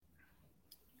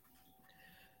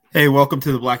Hey, welcome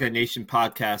to the Black Knight Nation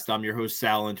podcast. I'm your host,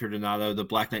 Sal Interdonato. The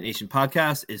Black Knight Nation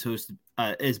podcast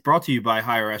is brought to you by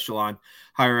Higher Echelon.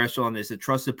 Higher Echelon is a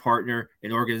trusted partner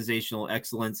in organizational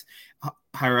excellence.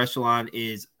 Higher Echelon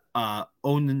is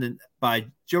owned by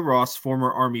Joe Ross,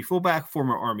 former Army fullback,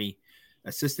 former Army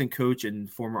assistant coach, and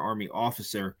former Army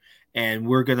officer. And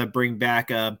we're going to bring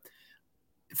back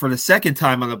for the second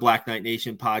time on the Black Knight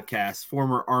Nation podcast,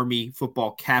 former Army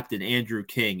football captain Andrew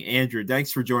King. Andrew, thanks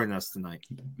for joining us tonight.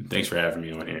 Thanks for having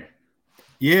me on here.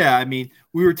 Yeah, I mean,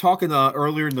 we were talking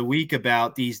earlier in the week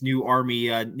about these new Army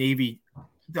Navy,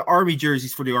 the Army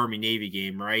jerseys for the Army Navy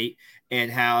game, right?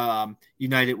 And how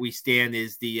United We Stand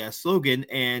is the slogan.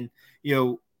 And,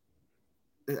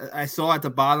 I saw at the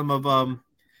bottom of the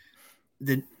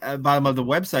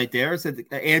website there, it said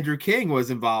Andrew King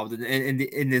was involved in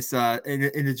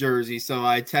the jersey. So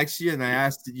I texted you and I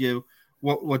asked you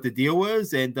what the deal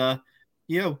was, and tell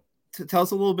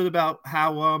us a little bit about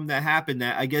how that happened.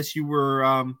 That I guess you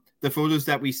were the photos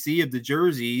that we see of the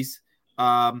jerseys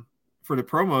for the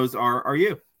promos are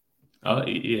you?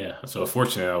 Yeah. So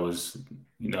fortunately,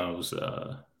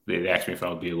 they asked me if I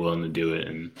would be willing to do it,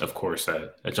 and of course, I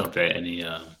jumped at any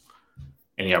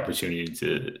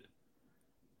opportunity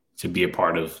to be a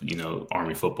part of,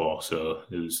 Army football. So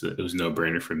it was no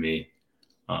brainer for me.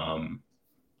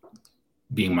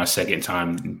 Being my second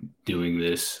time doing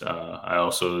this, I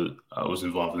was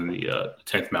involved in the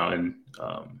 10th Mountain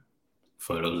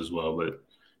photos as well. But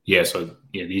yeah,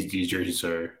 these jerseys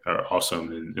are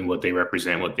awesome, and what they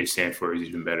represent, what they stand for, is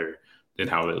even better than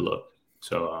how they look.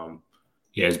 So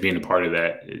as being a part of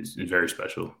that is very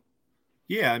special.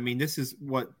 Yeah, I mean, it's the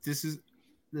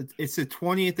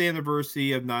 20th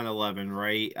anniversary of 9/11,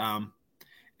 right?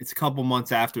 It's a couple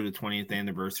months after the 20th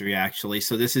anniversary, actually.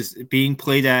 So this is being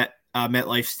played at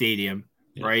MetLife Stadium,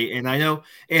 right? And I know,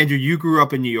 Andrew, you grew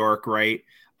up in New York, right?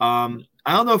 I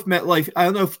don't know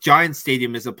if Giant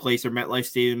Stadium is a place, or MetLife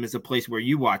Stadium is a place where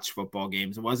you watch football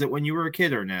games. Was it when you were a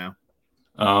kid or now?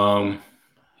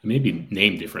 Maybe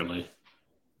named differently.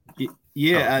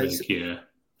 Yeah. It's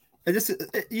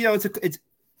it's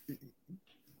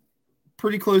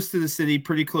pretty close to the city,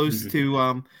 pretty close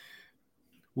to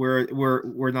where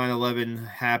 9/11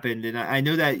 happened. And I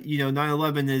know that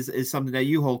 9/11 is something that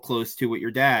you hold close to with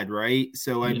your dad, right?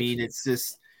 So I mean, it's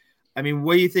just, I mean,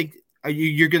 what do you think? Are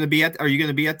you going to be at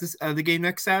this the game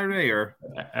next Saturday? Or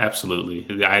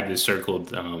absolutely, I had this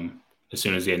circled as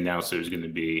soon as they announced it was going to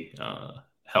be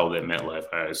held at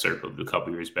MetLife. I circled a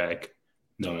couple years back,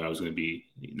 knowing I was going to be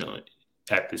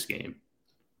at this game.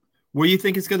 What do you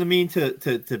think it's going to mean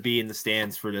to be in the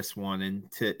stands for this one, and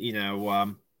to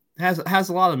has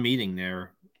a lot of meaning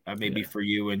there, maybe for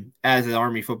you and as an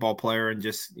Army football player, and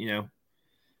just Yeah,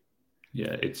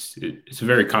 it's a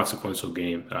very consequential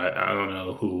game. I don't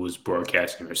know who was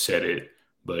broadcasting or said it,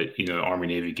 but Army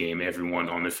Navy game, everyone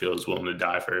on the field is willing to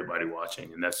die for everybody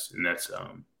watching, and that's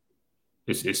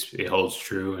it holds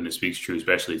true, and it speaks true,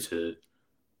 especially to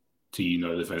the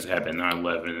events that happened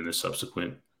 9/11 and the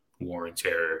subsequent war and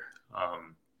terror.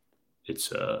 It's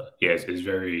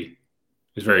very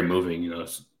moving.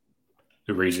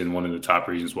 One of the top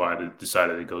reasons why I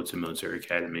decided to go to military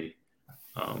academy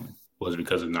was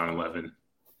because of 9/11.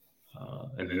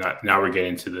 And then now we're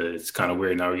getting to it's kind of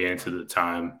weird. Now we're getting to the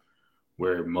time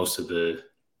where most of the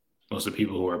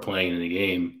people who are playing in the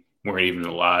game weren't even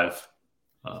alive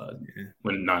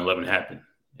when 9/11 happened.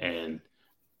 And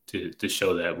to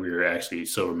show that we were actually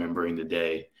still remembering the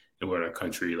day and what our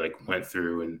country went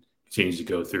through and continues to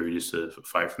go through, just to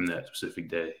fight from that specific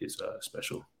day is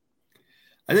special.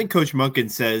 I think Coach Monken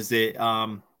says that.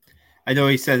 I know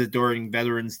he said it during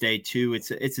Veterans Day too.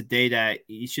 It's a day that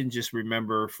you shouldn't just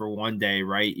remember for one day,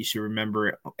 right? You should remember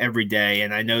it every day.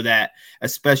 And I know that,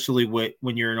 especially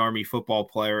when you're an Army football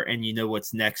player and you know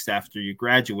what's next after you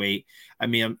graduate. I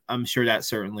mean, I'm sure that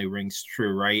certainly rings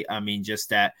true, right? I mean,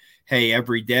 just that, hey,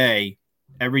 every day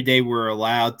we're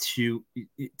allowed to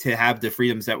have the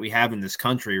freedoms that we have in this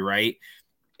country, right?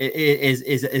 It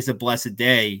is a blessed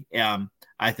day.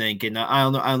 I think, and I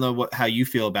don't know how you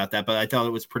feel about that, but I thought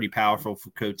it was pretty powerful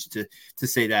for Coach to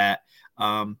say that.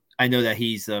 I know that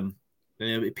he's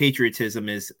patriotism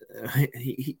is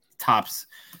he tops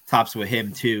with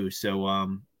him too. So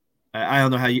I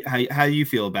don't know how you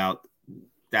feel about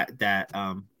that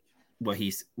what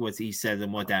he said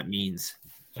and what that means.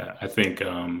 Yeah, I think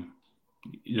Coach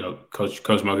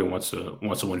Monken wants to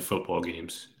win football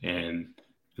games, and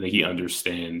I think he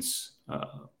understands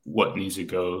what needs to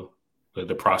go.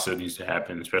 The process needs to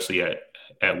happen, especially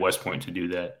at West Point, to do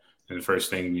that. And the first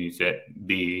thing we need to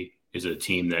be is a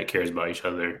team that cares about each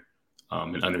other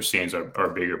and understands our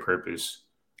bigger purpose.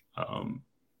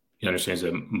 he understands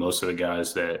that most of the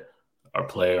guys that are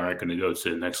play aren't going to go to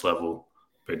the next level,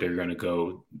 but they're going to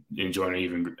go and join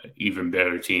an even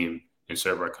better team and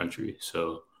serve our country.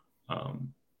 So,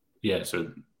 yeah,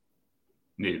 so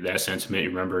that sentiment,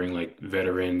 remembering like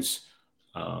veterans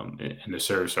and the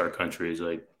service to our country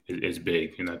is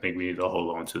big, and I think we need to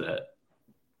hold on to that.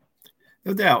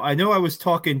 No doubt. I know I was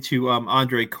talking to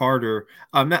Andre Carter.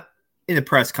 Not in a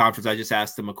press conference. I just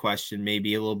asked him a question,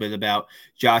 maybe a little bit about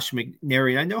Josh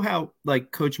McNary. I know how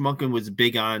like Coach Monken was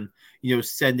big on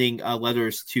sending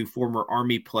letters to former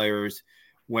Army players.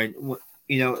 When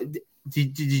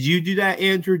did you do that,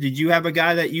 Andrew? Did you have a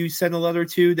guy that you sent a letter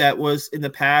to that was in the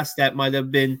past that might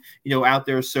have been out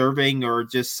there serving, or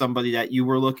just somebody that you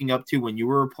were looking up to when you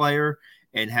were a player?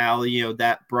 And how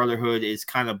that brotherhood is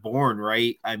kind of born,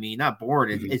 right? I mean, not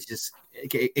born. It's just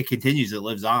it continues. It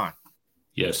lives on.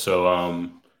 Yeah. So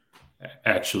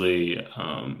actually,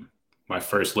 my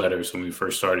first letters when we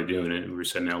first started doing it, we were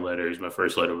sending out letters. My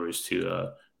first letter was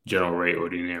to General Ray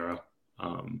Ordinero,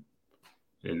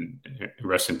 and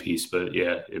rest in peace. But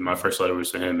yeah, my first letter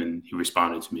was to him, and he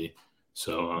responded to me.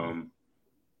 So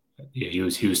yeah, he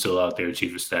was still out there,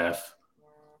 chief of staff,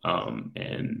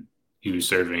 and he was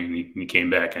serving. He came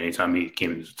back. Anytime he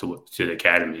came to the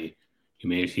academy, he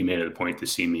made it a point to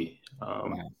see me.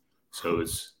 Wow. So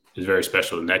it's very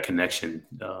special, and that connection,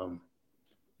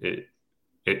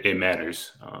 it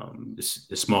matters.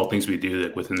 The small things we do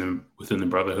that within the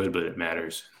brotherhood, but it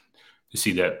matters to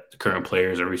see that the current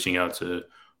players are reaching out to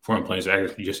foreign players.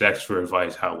 Just ask for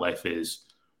advice how life is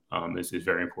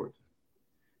very important.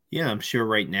 Yeah, I'm sure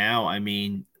right now. I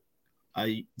mean,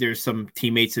 there's some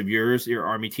teammates of yours, your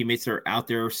Army teammates, that are out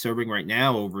there serving right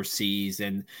now overseas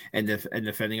and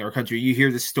defending our country. You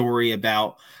hear the story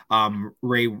about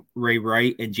Ray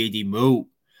Wright and JD Moat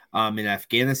in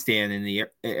Afghanistan in the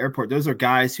airport. Those are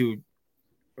guys who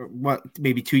are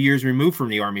maybe 2 years removed from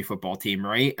the Army football team,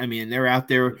 right? I mean, they're out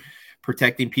there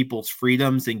protecting people's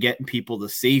freedoms and getting people to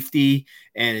safety,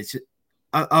 and it's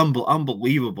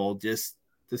unbelievable just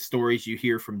the stories you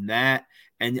hear from that.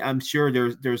 And I'm sure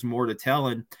there's more to tell.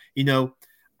 And,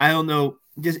 I don't know,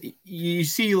 just you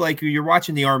see, like, you're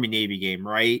watching the Army Navy game,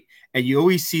 right? And you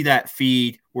always see that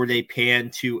feed where they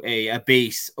pan to a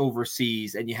base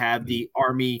overseas, and you have the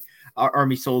Army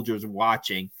soldiers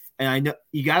watching. And I know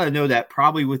you got to know that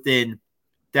probably within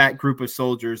that group of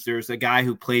soldiers, there's a guy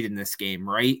who played in this game,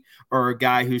 right? Or a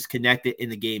guy who's connected in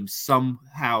the game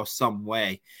somehow, some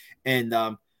way. And,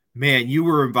 man, you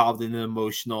were involved in an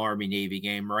emotional Army Navy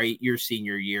game, right? Your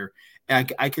senior year.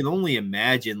 And I can only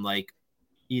imagine, like,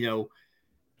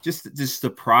 just the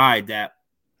pride that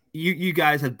you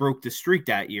guys had broke the streak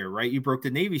that year, right? You broke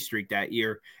the Navy streak that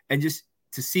year. And just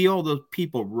to see all the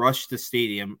people rush the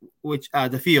stadium,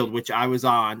 the field, which I was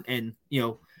on, and,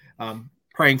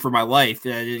 praying for my life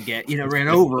that I didn't get, ran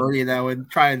over, and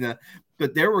trying to.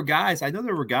 But there were guys,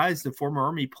 the former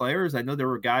Army players. I know there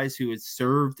were guys who had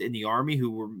served in the Army who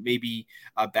were maybe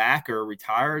back or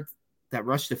retired that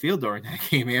rushed the field during that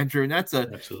game, Andrew. And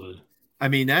absolutely. I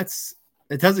mean, it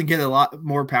doesn't get a lot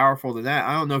more powerful than that.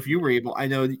 I don't know if you were able, I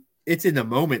know it's in the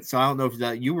moment, so I don't know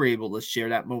if you were able to share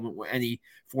that moment with any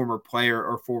former player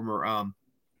or former,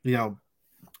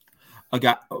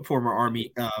 former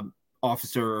Army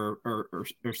officer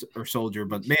or soldier.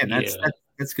 But man,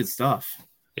 that's good stuff.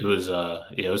 It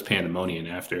was pandemonium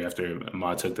after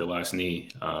Ahmad took the last knee.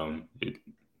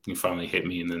 It finally hit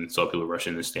me, and then saw people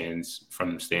rushing the stands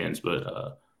from the stands.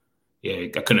 But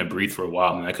I couldn't breathe for a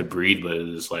while. I mean, I could breathe, but it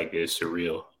was like it's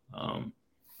surreal.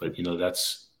 But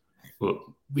that's what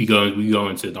we go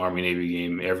into the Army Navy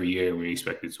game every year, and we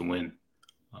expect it to win.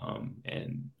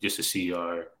 And just to see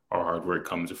our hard work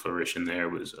come to fruition there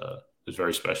was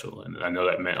very special, and I know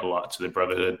that meant a lot to the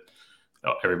brotherhood.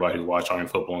 Everybody who watched Army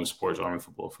football and supports Army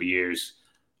football for years.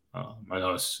 I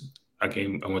know I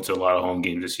went to a lot of home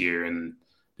games this year, and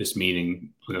this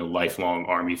meeting, lifelong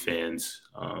Army fans,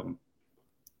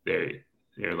 they're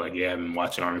like, yeah, I've been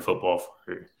watching Army football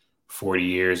for 40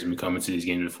 years and been coming to these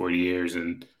games for 40 years.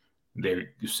 And they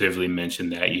specifically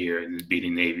mentioned that year and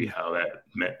beating Navy, how that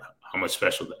meant, how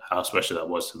special that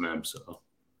was to them. So.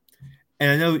 And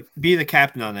I know being a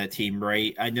captain on that team,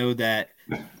 right? I know that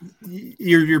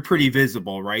you're pretty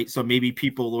visible, right? So maybe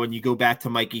people, when you go back to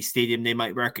Michie Stadium, they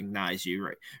might recognize you,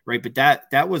 right? But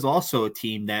that was also a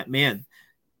team that, man,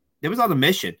 it was on a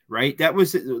mission, right? That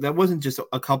wasn't just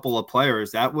a couple of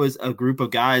players. That was a group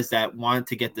of guys that wanted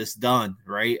to get this done,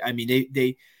 right? I mean,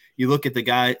 you look at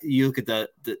the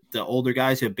older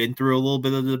guys who have been through a little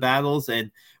bit of the battles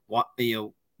and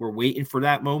we're waiting for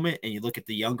that moment, and you look at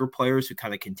the younger players who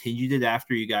kind of continued it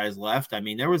after you guys left. I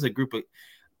mean, there was a group of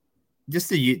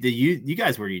just you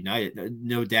guys were united,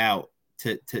 no doubt,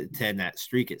 to end that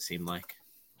streak. It seemed like.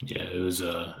 Yeah, it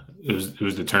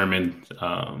was determined.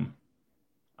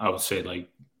 I would say like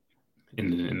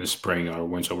in the spring or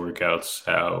winter workouts,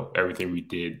 how everything we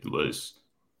did was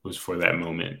for that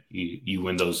moment. You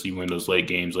win those late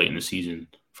games late in the season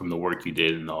from the work you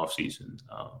did in the off season.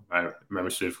 I remember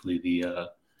specifically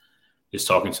just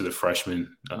talking to the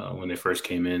freshmen when they first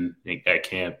came in at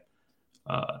camp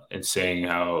and saying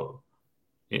how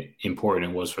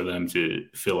important it was for them to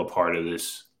feel a part of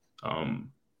this,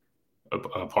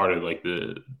 a part of like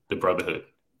the brotherhood,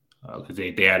 because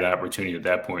they had an opportunity at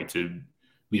that point to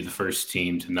be the first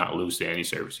team to not lose to any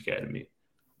service academy,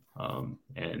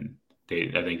 and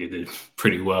I think they did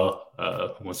pretty well,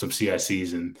 won some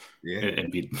CICs and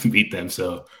beat them.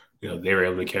 So they were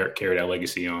able to carry that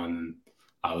legacy on.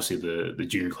 Obviously, the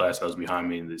junior class that was behind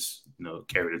me and this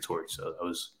carried the torch. So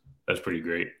that's pretty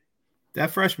great.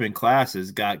 That freshman class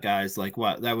has got guys like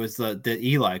what? That was the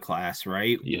Eli class,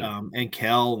 right? Yeah. And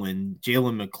Kel and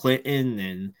Jalen McClinton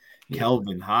and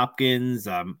Kelvin Hopkins.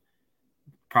 I'm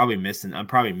probably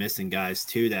missing guys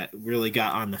too that really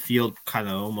got on the field kind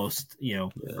of almost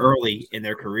early in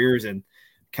their careers. And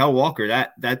Kel Walker,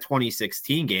 that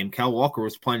 2016 game, Kel Walker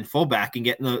was playing fullback and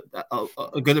getting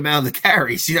a good amount of the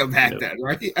carries, back then,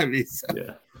 right? I mean,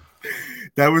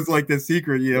 that was like the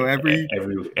secret,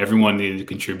 everyone needed to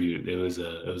contribute. It was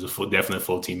a definite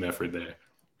full team effort there.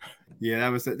 Yeah,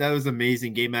 that was an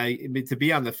amazing game. I mean, to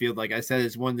be on the field, like I said,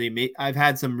 is one of I've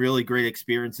had some really great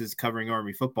experiences covering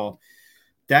Army football.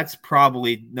 That's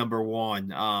probably number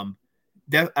one.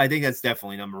 I think that's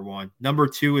definitely number one. Number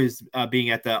two is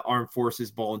being at the Armed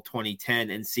Forces Bowl in 2010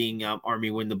 and seeing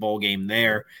Army win the bowl game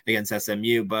there against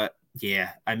SMU. But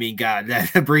yeah, I mean, God,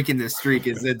 that breaking the streak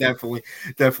is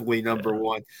definitely number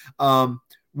one.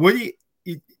 What do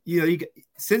you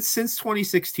since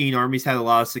 2016, Army's had a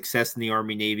lot of success in the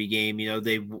Army Navy game.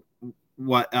 They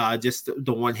just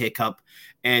the one hiccup,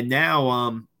 and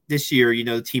now this year,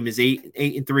 the team is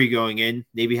 8-3 going in.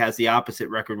 Navy has the opposite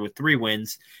record with 3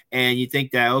 wins, and you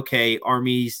think that okay,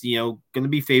 Army's going to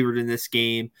be favored in this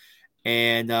game,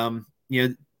 and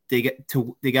they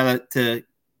got to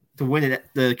win it,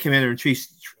 the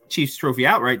Commander-in-Chief's trophy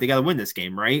outright. They got to win this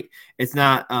game, right? It's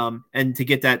not and to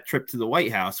get that trip to the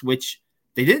White House, which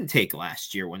they didn't take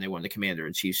last year when they won the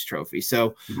Commander-in-Chief's trophy.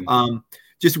 So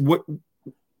just what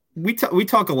we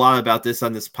talk a lot about this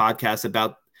on this podcast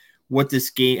about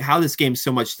how this game is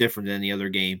so much different than any other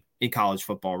game in college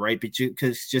football, right?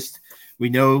 Because just we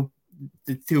know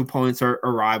the two opponents are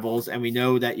rivals, and we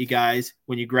know that you guys,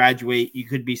 when you graduate, you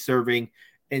could be serving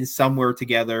in somewhere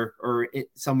together or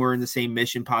somewhere in the same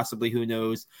mission, possibly. Who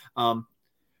knows? Can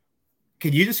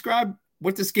you describe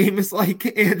what this game is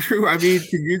like, Andrew? I mean,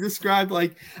 can you describe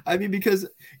because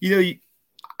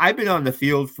I've been on the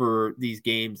field for these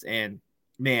games, and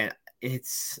man,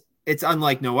 it's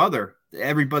unlike no other.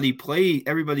 Everybody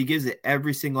gives it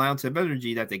every single ounce of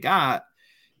energy that they got.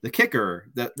 The kicker,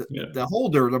 the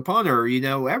holder, the punter,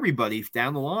 everybody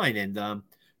down the line. And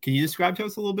can you describe to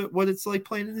us a little bit what it's like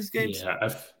playing in these games? Yeah,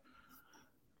 I've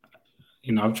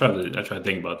tried to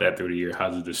think about that through the year, how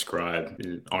to describe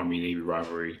the Army Navy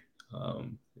rivalry.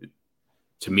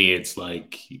 To me, it's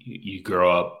like you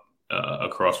grow up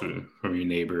across from your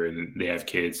neighbor, and they have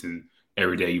kids, and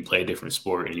every day you play a different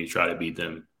sport and you try to beat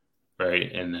them,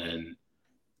 right? And then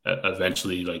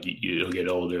eventually, like you'll get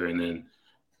older, and then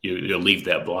you'll leave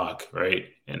that block, right?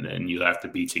 And then you have to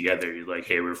be together. You're like,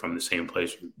 hey, we're from the same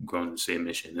place, we're going to the same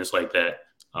mission. It's like that.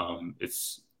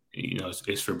 It's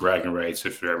for bragging rights,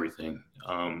 it's for everything.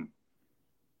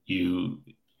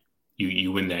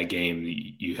 You win that game,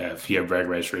 you have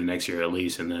bragging rights for the next year at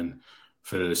least, and then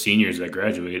for the seniors that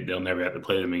graduate, they'll never have to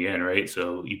play them again, right?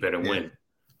 So you better win,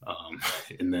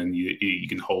 and then you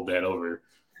can hold that over.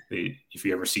 If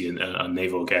you ever see a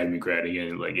Naval Academy grad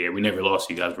again, like, yeah, we never lost,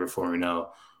 you guys were 4-0,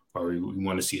 or we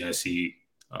won a CIC,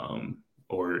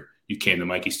 or you came to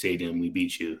Mikey Stadium, we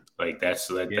beat you. Like that's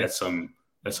some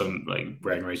like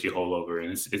bragging rights you hold over,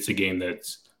 and it's a game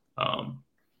that's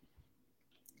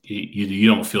you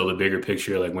don't feel the bigger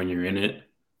picture like when you're in it.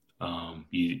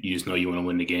 You just know you want to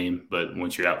win the game, but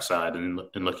once you're outside and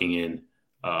looking in,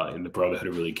 and the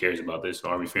brotherhood really cares about this.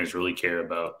 Army fans really care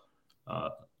about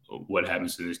what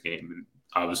happens in this game. And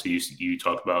obviously, you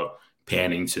talk about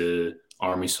panning to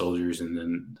Army soldiers and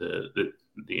then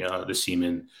the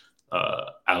seamen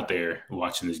out there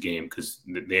watching this game, because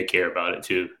they care about it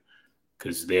too,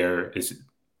 because their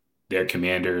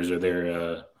commanders or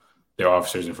their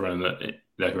officers in front of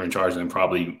that were in charge of them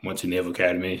probably went to Naval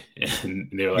Academy, and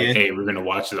they're like, hey, we're going to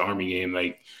watch the Army game.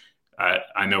 Like,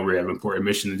 I know we have an important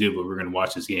mission to do, but we're going to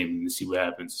watch this game and see what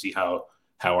happens, see how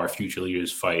our future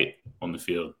leaders fight on the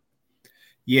field.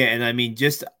 Yeah, and I mean,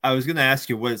 I was going to ask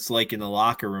you what it's like in the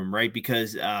locker room, right?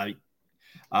 Because the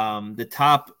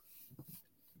top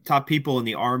people in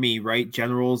the Army, right,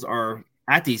 generals are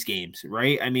at these games,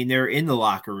 right? I mean, they're in the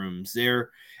locker rooms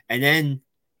there, and then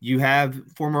you have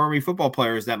former Army football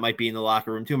players that might be in the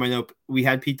locker room too. I know we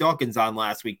had Pete Dawkins on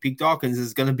last week. Pete Dawkins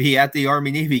is going to be at the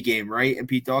Army Navy game, right? And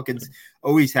Pete Dawkins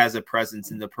always has a presence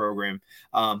in the program,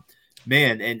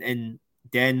 man. And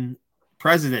then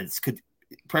president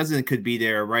could be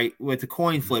there, right, with the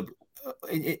coin flip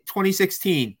in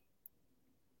 2016.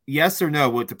 Yes or no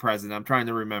with the president? I'm trying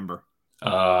to remember.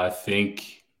 I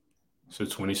think so.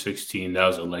 2016, that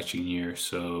was election year,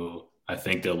 so I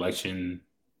think the election.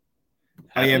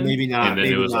 Oh yeah, maybe not. And then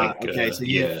maybe it was not. like, Okay,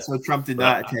 so so Trump did but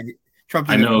not attend. Trump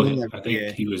I didn't. know. I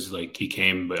think he was like he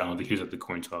came, but I don't think he was at the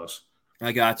coin toss.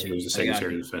 I got you. He was the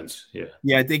Secretary of Defense. Yeah.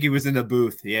 Yeah, I think he was in a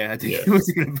booth. Yeah, I think he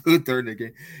was in a booth during the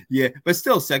game. Yeah, but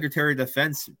still, Secretary of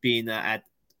Defense being at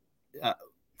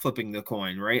flipping the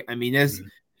coin, right? I mean,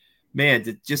 man,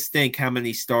 to just think how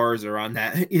many stars are on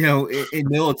that, in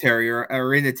military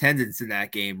or in attendance in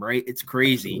that game, right? It's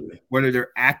crazy. Absolutely. Whether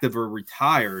they're active or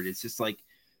retired, it's just like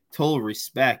total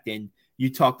respect. And you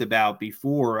talked about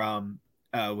before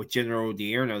with General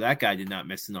Odierno, that guy did not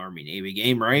miss an Army Navy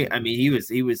game, right? I mean, he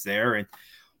was there, and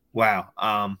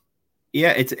wow.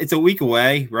 Yeah, it's a week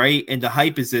away, right? And the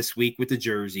hype is this week with the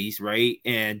jerseys, right?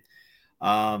 And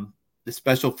the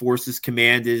Special Forces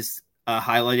Command is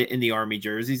highlighted in the Army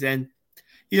jerseys. And,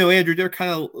 Andrew, they're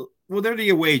they're the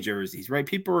away jerseys, right?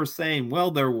 People are saying,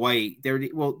 well, they're white.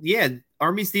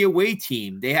 Army's the away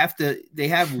team. They have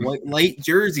white, light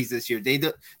jerseys this year. They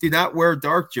do not wear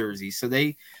dark jerseys.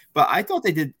 But I thought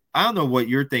they did. I don't know what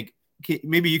you're thinking.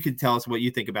 Maybe you could tell us what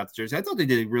you think about the jersey. I thought they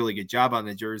did a really good job on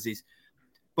the jerseys.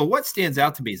 But what stands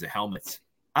out to me is the helmets.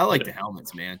 I like the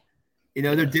helmets, man.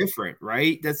 They're different,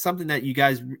 right? That's something that you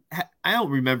guys – I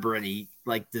don't remember any,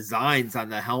 designs on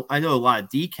the helmet. I know a lot of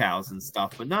decals and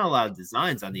stuff, but not a lot of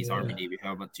designs on these Army Navy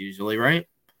helmets usually, right?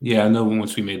 Yeah, I know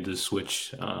once we made the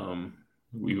switch,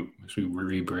 we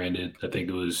rebranded. I think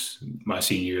it was my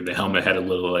senior year. The helmet had a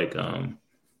little,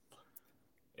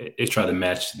 it tried to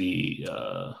match the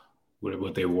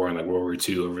what they wore in, World War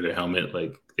II over their helmet.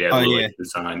 They had a little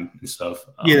design and stuff.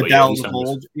 The bells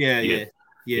bulge. Yeah.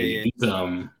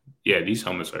 These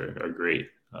helmets are great.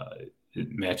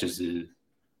 It matches the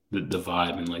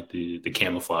vibe and the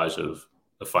camouflage of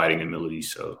the fighting in the Middle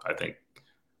East. So I think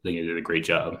they did a great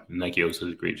job. And Nike also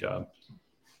did a great job.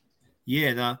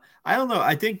 Yeah, no, I don't know.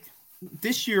 I think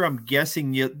this year I'm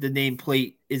guessing the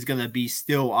nameplate is going to be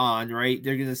still on, right?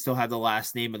 They're going to still have the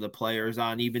last name of the players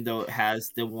on, even though it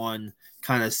has the one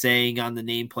kind of saying on the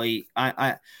nameplate.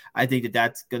 I think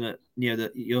that's going to,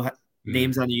 you'll have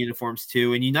names on the uniforms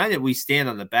too. And United We Stand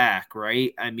on the back,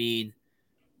 right? I mean,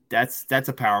 that's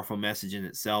a powerful message in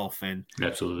itself. And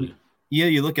absolutely.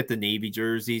 You look at the Navy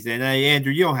jerseys, and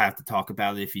Andrew, you don't have to talk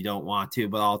about it if you don't want to,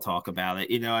 but I'll talk about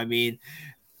it. I mean,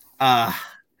 I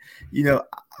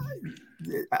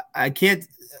can't.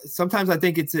 Sometimes I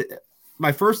think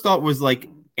my first thought was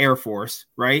Air Force,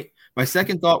 right? My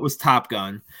second thought was Top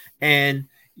Gun, and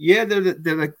they're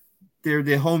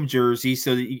the home jersey,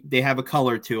 so they have a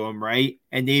color to them, right?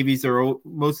 And Navies are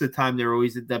most of the time they're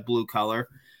always that blue color.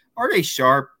 Are they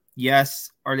sharp?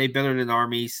 Yes. Are they better than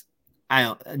Armies? I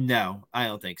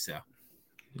don't think so.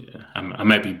 Yeah, I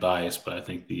might be biased, but I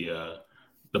think the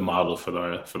model for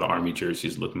the Army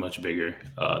jerseys look much bigger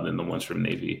than the ones from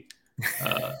Navy.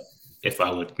 If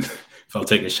I'll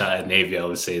take a shot at Navy, I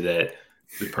would say that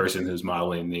the person who's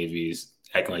modeling Navy is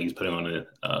acting like he's putting on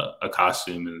a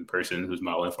costume, and the person who's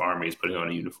modeling for Army is putting on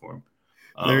a uniform.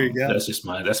 There you go. That's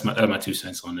my 2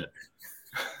 cents on it.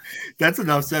 That's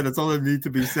enough said. That's all that needs to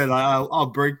be said. I'll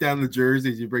break down the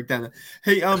jerseys. You break down.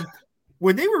 Hey,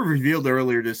 when they were revealed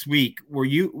earlier this week, were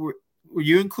you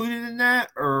included in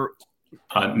that or?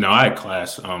 No, I had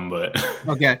class. But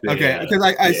okay, because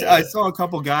I saw a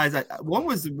couple guys. One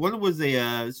was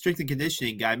a strength and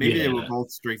conditioning guy. Maybe they were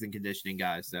both strength and conditioning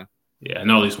guys. So yeah, I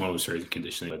know at least one was strength and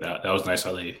conditioning. But that was nice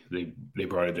how they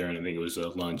brought it there, and I think it was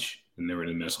lunch, and they were in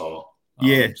the mess hall. So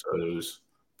it was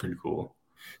pretty cool.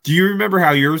 Do you remember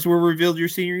how yours were revealed your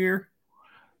senior year?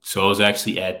 So I was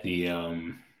actually at the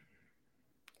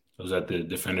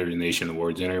Defender of the Nation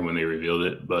Award dinner when they revealed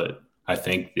it, but I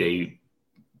think they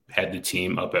had the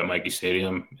team up at Michie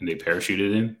Stadium and they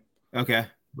parachuted in. Okay.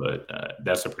 But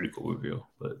that's a pretty cool reveal.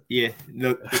 But yeah,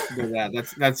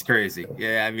 that's crazy.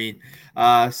 Yeah, I mean,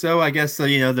 so I guess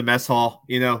the mess hall,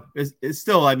 is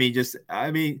still. How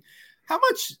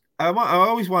much? I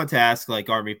always wanted to ask, like,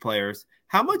 Army players,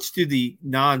 how much do the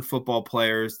non-football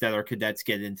players that are cadets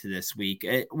get into this week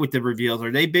with the reveals?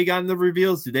 Are they big on the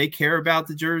reveals? Do they care about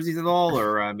the jerseys at all?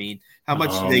 Or, I mean, how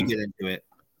much do they get into it?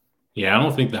 Yeah, I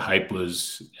don't think the hype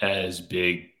was as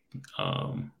big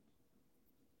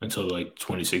until like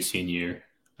 2016 year.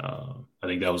 I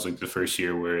think that was like the first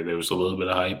year where there was a little bit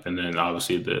of hype, and then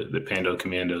obviously the Pando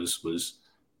Commandos was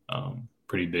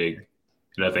pretty big.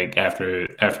 And I think after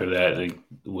that, like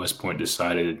West Point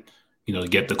decided, to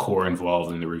get the core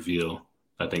involved in the reveal.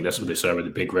 I think that's what they started with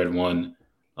the Big Red one,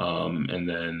 and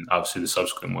then obviously the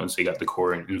subsequent ones they got the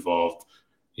core involved.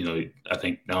 I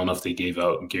don't know if they gave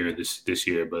out gear this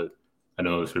year, but I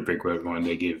know for the Big Red one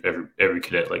they gave every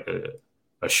cadet like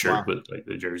a shirt with like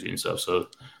the jersey and stuff. So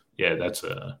yeah, that's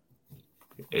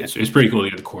it's pretty cool to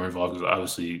get the core involved because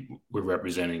obviously we're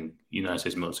representing United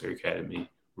States Military Academy.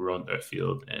 We're on that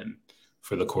field, and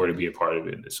for the core to be a part of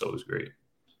it, it's always great.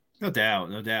 No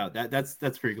doubt. That's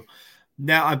pretty cool.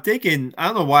 Now I'm thinking, I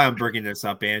don't know why I'm bringing this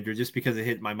up, Andrew, just because it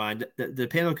hit my mind. The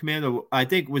Pando Commando, I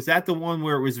think, was that the one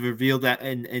where it was revealed that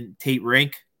in Tate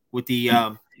Rink with the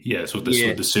yes, with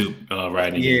the suit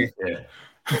riding. Yeah.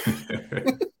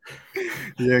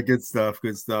 Yeah, good stuff.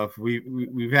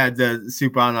 We've had the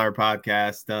soup on our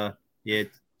podcast.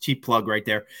 Cheap plug right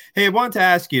there. Hey, I wanted to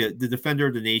ask you the Defender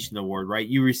of the Nation award, right?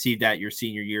 You received that your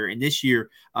senior year, and this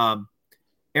year,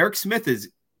 Eric Smith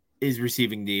is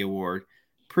receiving the award.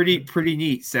 Pretty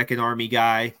neat. Second Army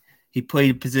guy. He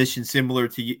played a position similar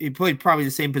to you. He played probably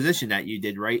the same position that you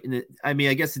did, right? And I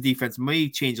guess the defense may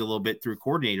change a little bit through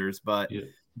coordinators, but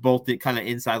both the kind of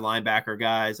inside linebacker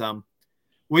guys. What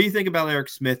do you think about Eric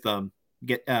Smith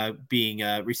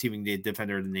receiving the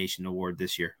Defender of the Nation award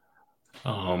this year?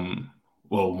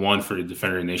 Well, one for the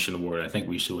Defender of the Nation award, I think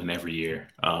we should win every year.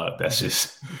 This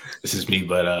is me,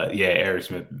 but Eric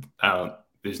Smith.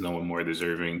 There's no one more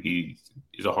deserving.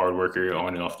 He's a hard worker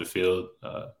on and off the field.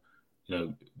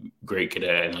 Great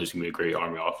cadet, and he's gonna be a great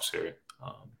Army officer.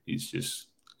 He's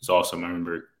awesome. I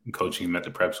remember coaching him at the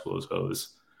prep school, so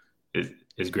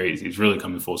it's great. He's really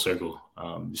coming full circle.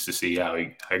 Just to see how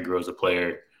he grows a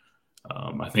player.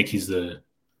 I think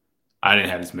I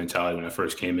didn't have this mentality when I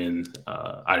first came in.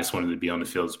 I just wanted to be on the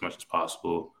field as much as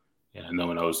possible. And I know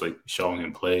when I was like showing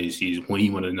him plays, he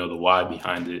wanted to know the why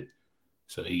behind it.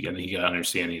 So he got an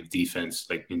understanding of defense,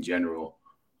 like in general,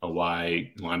 of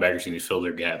why linebackers need to fill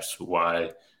their gaps,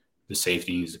 why the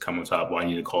safety needs to come on top, why you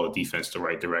need to call the defense the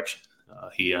right direction.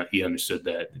 He understood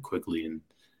that quickly, and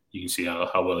you can see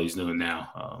how well he's doing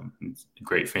now. He's a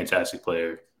great, fantastic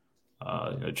player,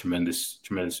 tremendous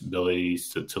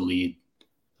abilities to lead,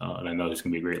 and I know he's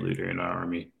going to be a great leader in our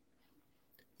Army.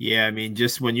 Yeah,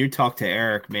 just when you talk to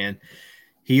Eric, man,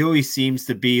 he always seems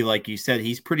to be, like you said,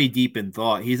 he's pretty deep in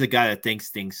thought. He's a guy that thinks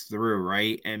things through,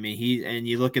 right? And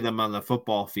you look at him on the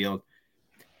football field,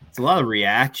 it's a lot of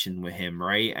reaction with him,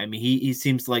 right? He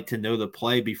seems like to know the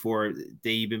play before they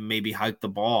even maybe hike the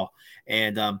ball.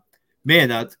 And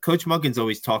Coach Monken's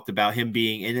always talked about him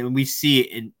being, and we see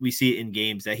it in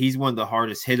games, that he's one of the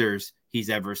hardest hitters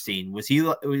he's ever seen. Was he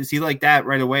like that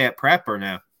right away at prep or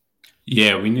no?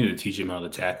 Yeah, we need to teach him how to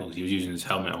tackle. He was using his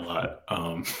helmet a lot,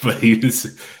 but he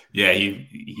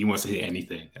wants to hit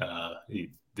anything.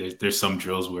 There's some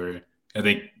drills where I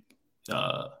think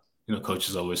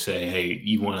coaches always say, "Hey,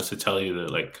 you want us to tell you to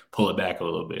like pull it back a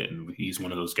little bit," and he's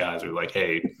one of those guys who are like,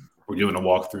 "Hey, we're doing a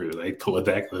walkthrough, like pull it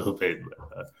back a little bit."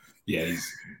 He's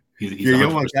you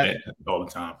don't want that all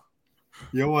the time.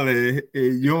 You don't want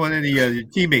any of your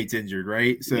teammates injured,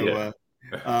 right? So,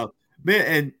 man,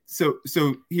 and so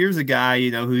here's a guy,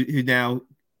 who now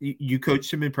you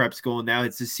coached him in prep school, and now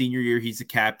it's his senior year. He's a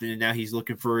captain, and now he's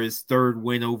looking for his third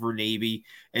win over Navy.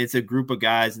 And it's a group of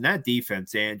guys, and that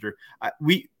defense, Andrew.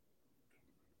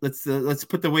 Let's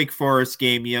put the Wake Forest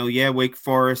game. Wake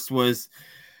Forest was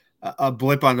a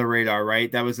blip on the radar,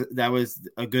 right? That was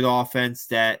a good offense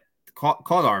that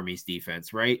caught Army's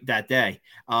defense, right, that day.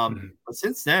 But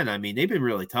since then, they've been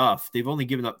really tough. They've only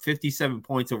given up 57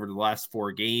 points over the last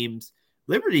 4 games.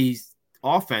 Liberty's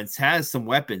offense has some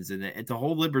weapons in it, and to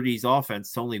hold Liberty's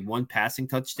offense to only 1 passing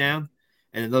touchdown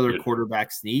and another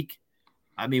quarterback sneak,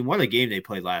 what a game they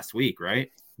played last week,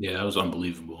 right? Yeah, that was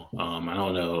unbelievable. I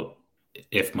don't know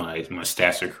if my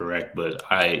stats are correct, but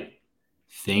I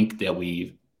think that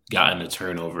we've gotten a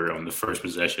turnover on the first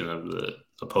possession of the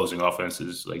opposing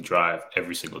offense's drive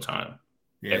every single time,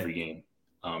 every game.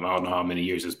 I don't know how many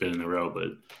years it's been in a row, but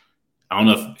I don't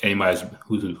know if anybody's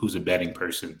who's a betting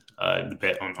person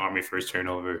bet on Army first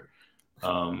turnover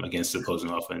against the opposing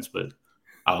offense, but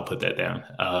I'll put that down.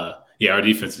 Our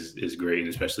defense is great, and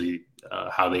especially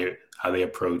how they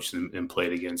approached and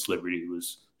played against Liberty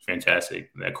was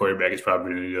fantastic. That quarterback is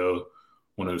probably going to go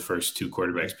one of the first 2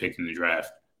 quarterbacks picked in the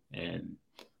draft, and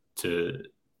to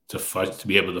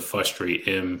be able to frustrate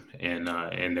him and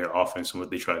their offense and what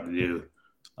they tried to do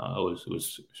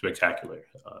was spectacular.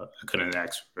 I couldn't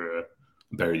ask for a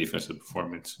better defensive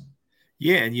performance.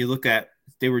 Yeah, and you look at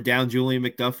they were down Julian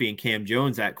McDuffie and Cam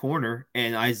Jones at corner,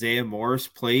 and Isaiah Morris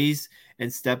plays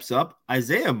and steps up.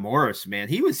 Isaiah Morris, man,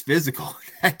 he was physical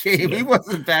in that game. Yeah. He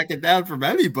wasn't backing down from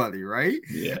anybody, right?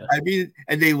 Yeah. I mean,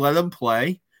 and they let him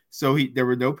play. So there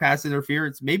were no pass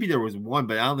interference. Maybe there was one,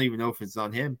 but I don't even know if it's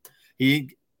on him. They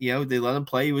let him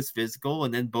play. He was physical.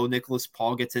 And then Bo Nicholas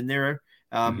Paul gets in there,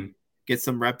 gets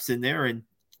some reps in there. And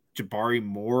Jabari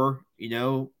Moore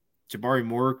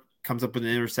comes up with an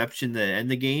interception to end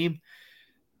the game.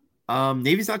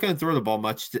 Navy's not going to throw the ball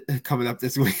much coming up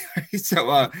this week.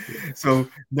 So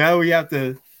now we have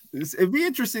to – it'd be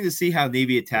interesting to see how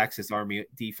Navy attacks this Army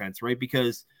defense, right?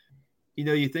 Because,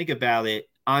 you think about it,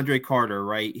 Andre Carter,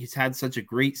 right? He's had such a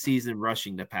great season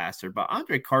rushing the passer, but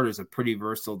Andre Carter is a pretty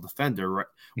versatile defender, right?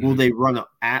 Mm-hmm. Will they run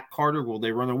at Carter? Will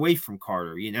they run away from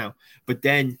Carter? But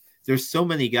then there's so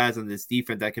many guys on this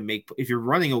defense that can make. If you're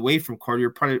running away from Carter,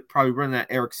 you're probably running at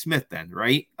Eric Smith, then,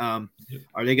 right? Are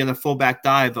they going to fullback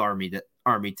dive Army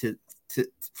to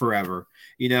forever?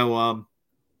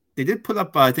 They did put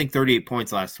up, I think, 38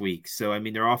 points last week. So I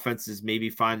mean, their offense is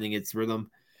maybe finding its rhythm.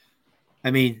 I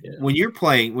mean, when you were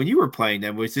playing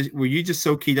them, were you just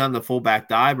so keyed on the fullback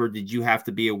dive, or did you have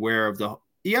to be aware of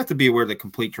the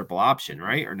complete triple option,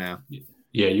 right? Or no?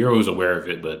 Yeah, you're always aware of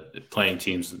it, but playing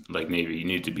teams like Navy, you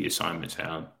need to be assignment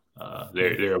sound.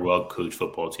 They're a well-coached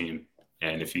football team,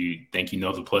 and if you think you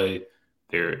know the play,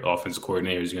 their offensive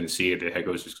coordinator is going to see it, their head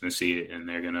coach is going to see it, and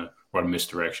they're going to run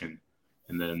misdirection.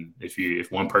 And then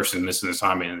if one person misses an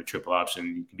assignment in the triple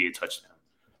option, it can be a touchdown.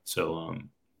 So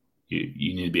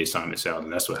you need to be assignment sound,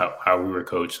 and that's how we were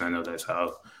coached. And I know that's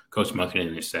how Coach Monken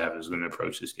and his staff is going to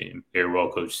approach this game. They're a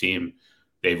well-coached team.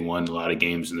 They've won a lot of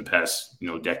games in the past,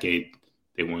 decade.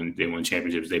 They won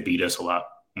championships. They beat us a lot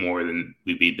more than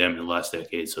we beat them in the last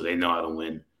decade, so they know how to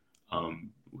win.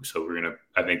 So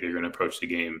I think they're gonna approach the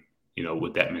game,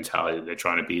 with that mentality that they're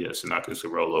trying to beat us and not just to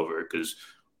roll over because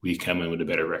we come in with a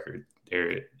better record.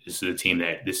 This is a game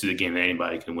that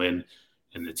anybody can win,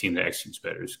 and the team that executes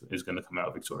better is going to come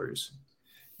out victorious.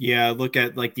 Yeah, look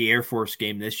at like the Air Force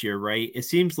game this year, right? It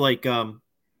seems like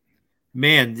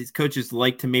these coaches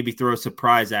like to maybe throw a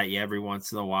surprise at you every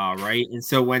once in a while, right? And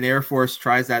so when Air Force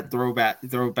tries that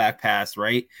throwback pass,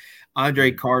 right?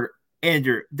 Andre Carter,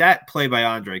 Andrew, that play by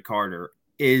Andre Carter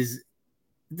is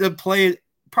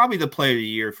probably the play of the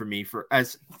year for me for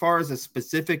as far as a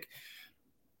specific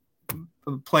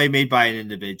play made by an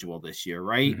individual this year,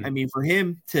 right? Mm-hmm. I mean, for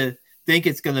him to think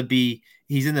it's going to be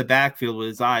he's in the backfield with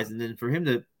his eyes, and then for him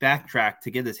to backtrack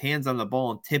to get his hands on the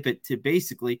ball and tip it to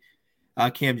basically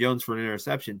Cam Jones for an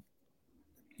interception.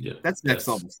 Yeah, that's next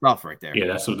level stuff right there. Yeah,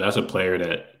 that's a player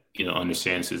that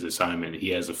understands his assignment. He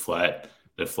has the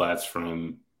flats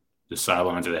from the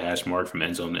sideline to the hash mark, from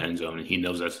end zone to end zone, and he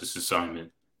knows that's his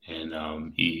assignment. And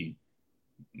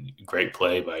great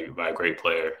play by a great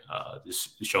player.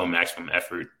 Just showing maximum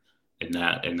effort and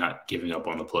not giving up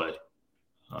on the play.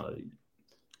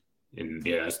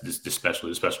 That's the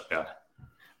special guy.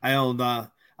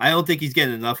 I don't think he's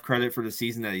getting enough credit for the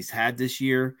season that he's had this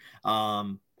year.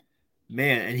 And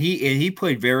he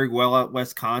played very well at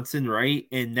Wisconsin, right?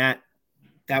 And that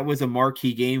was a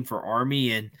marquee game for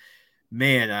Army. And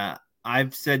man,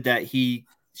 I've said that he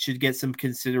should get some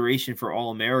consideration for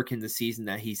All-American the season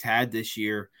that he's had this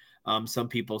year. Some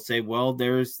people say, well,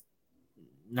 there's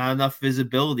not enough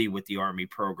visibility with the Army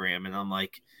program. And I'm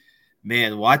like,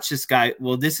 man, watch this guy.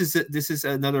 Well, this is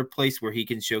another place where he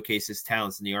can showcase his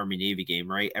talents in the Army-Navy game,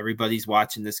 right? Everybody's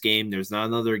watching this game. There's not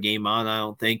another game on, I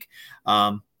don't think,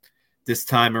 this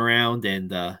time around.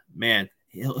 And, man,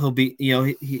 he'll be,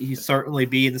 he'll certainly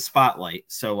be in the spotlight.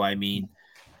 So, I mean,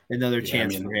 another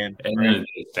chance for him. And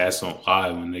that's on eye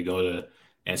when they go to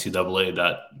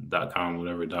NCAA.com,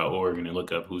 .org, and they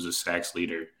look up who's a sacks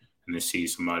leader, and they see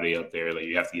somebody up there. Like,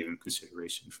 you have to give him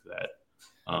consideration for that.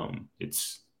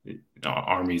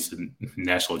 Army's a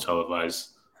national televised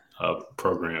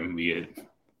program.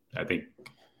 I think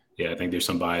there's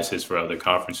some biases for other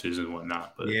conferences and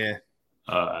whatnot, but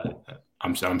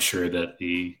I'm sure that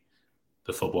the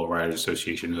Football Writers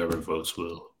Association, whoever votes,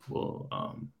 will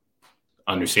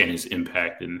understand his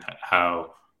impact and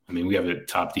how. I mean, we have a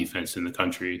top defense in the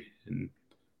country, and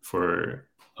for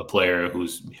a player who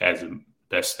has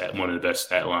one of the best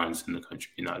stat lines in the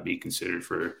country, not be considered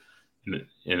for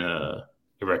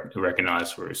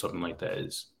recognized for something like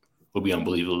that will be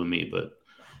unbelievable to me. But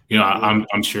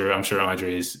I'm sure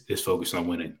Andre is focused on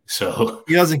winning, so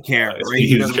he doesn't care, right?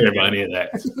 He doesn't care about any of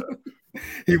that. So.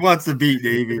 He wants to beat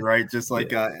Navy, right? Just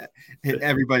like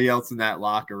everybody else in that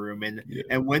locker room.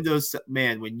 And when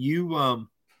when you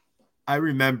I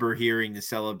remember hearing the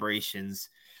celebrations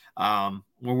when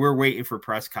we're waiting for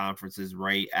press conferences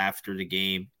right after the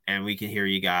game, and we can hear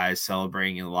you guys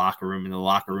celebrating in the locker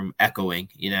room echoing.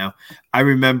 I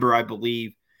remember, I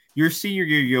believe your senior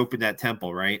year you opened at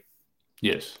Temple, right?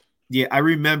 Yes. Yeah, I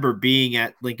remember being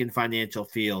at Lincoln Financial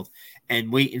Field and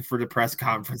waiting for the press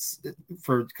conference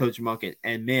for Coach Monken.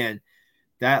 And man,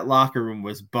 that locker room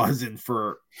was buzzing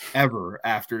forever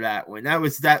after that one.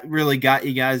 That really got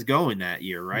you guys going that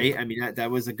year, right? I mean,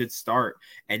 that was a good start.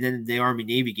 And then the Army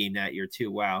Navy game that year too.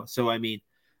 Wow. So I mean,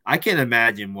 I can't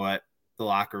imagine what the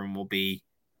locker room will be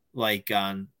like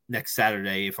on next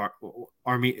Saturday if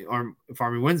Army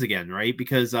wins again, right?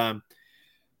 Because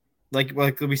like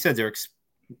we said,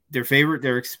 they're favorite,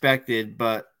 they're expected,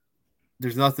 but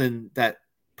there's nothing that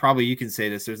probably you can say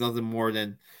this. There's nothing more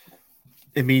than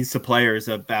it means to players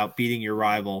about beating your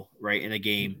rival, right, in a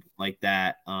game like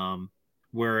that,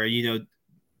 where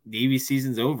Navy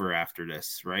season's over after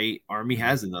this, right? Army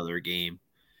has another game,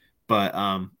 but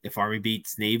if Army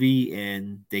beats Navy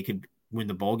and they could win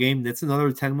the bowl game, that's another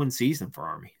 10-win season for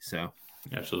Army. So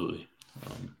absolutely.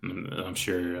 I'm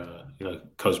sure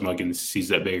Coach Monken sees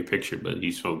that bigger picture, but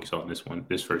he's focused on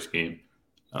this first game.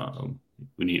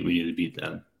 We need to beat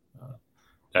them.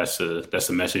 That's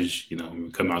the message. When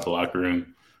we come out the locker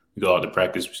room, we go out to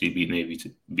practice. We see beat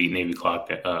Navy clock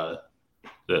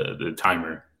the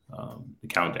timer, the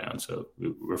countdown. So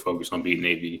we're focused on beating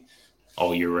Navy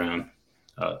all year round,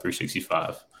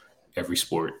 365, every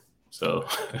sport. So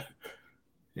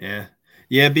yeah.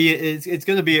 Yeah, it's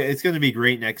gonna be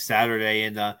great next Saturday,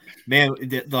 and man,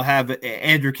 they'll have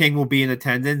Andrew King will be in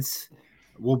attendance.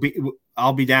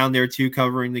 I'll be down there too,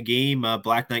 covering the game.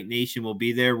 Black Knight Nation will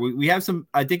be there. We have some.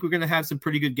 I think we're gonna have some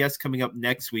pretty good guests coming up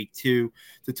next week too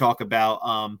to talk about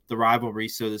the rivalry,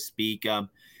 so to speak.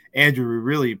 Andrew, we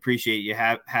really appreciate you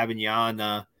having you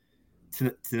on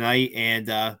tonight,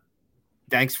 and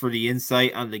thanks for the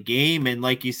insight on the game. And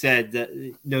like you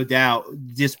said, no doubt,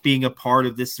 just being a part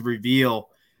of this reveal,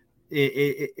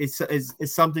 it's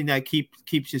something that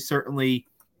keeps you certainly.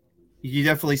 You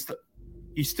definitely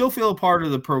you still feel a part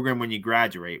of the program when you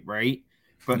graduate, right?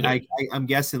 But yeah. I'm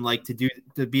guessing like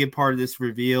to be a part of this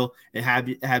reveal and have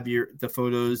the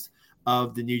photos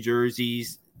of the New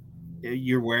Jerseys.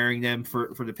 You're wearing them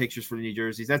for the pictures for the New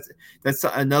Jerseys. That's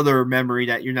another memory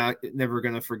that you're never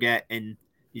going to forget. And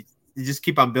you just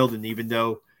keep on building, even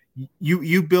though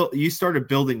you started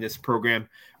building this program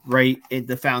right in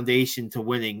the foundation to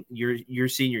winning your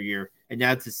senior year, and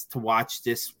now to watch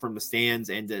this from the stands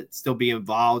and to still be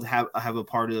involved, have a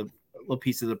part of a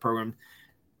piece of the program.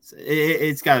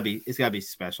 It's gotta be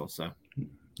special. So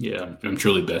yeah, I'm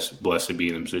truly blessed to be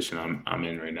in the position I'm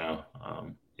in right now.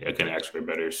 I couldn't ask for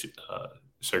better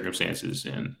circumstances,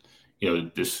 and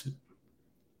this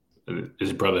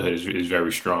brotherhood is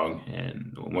very strong,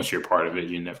 and once you're a part of it,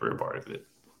 you're never a part of it,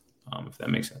 if that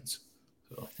makes sense.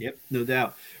 So. Yep, no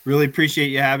doubt. Really appreciate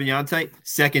you having you on tonight.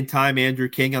 Second time Andrew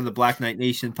King on the Black Knight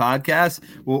Nation podcast.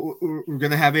 We're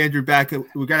going to have Andrew back.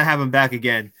 We're going to have him back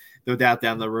again, no doubt,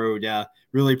 down the road.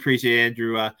 Really appreciate it,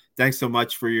 Andrew. Thanks so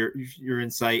much for your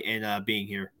insight and being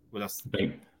here with us.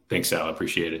 Thanks, Al. I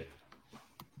appreciate it.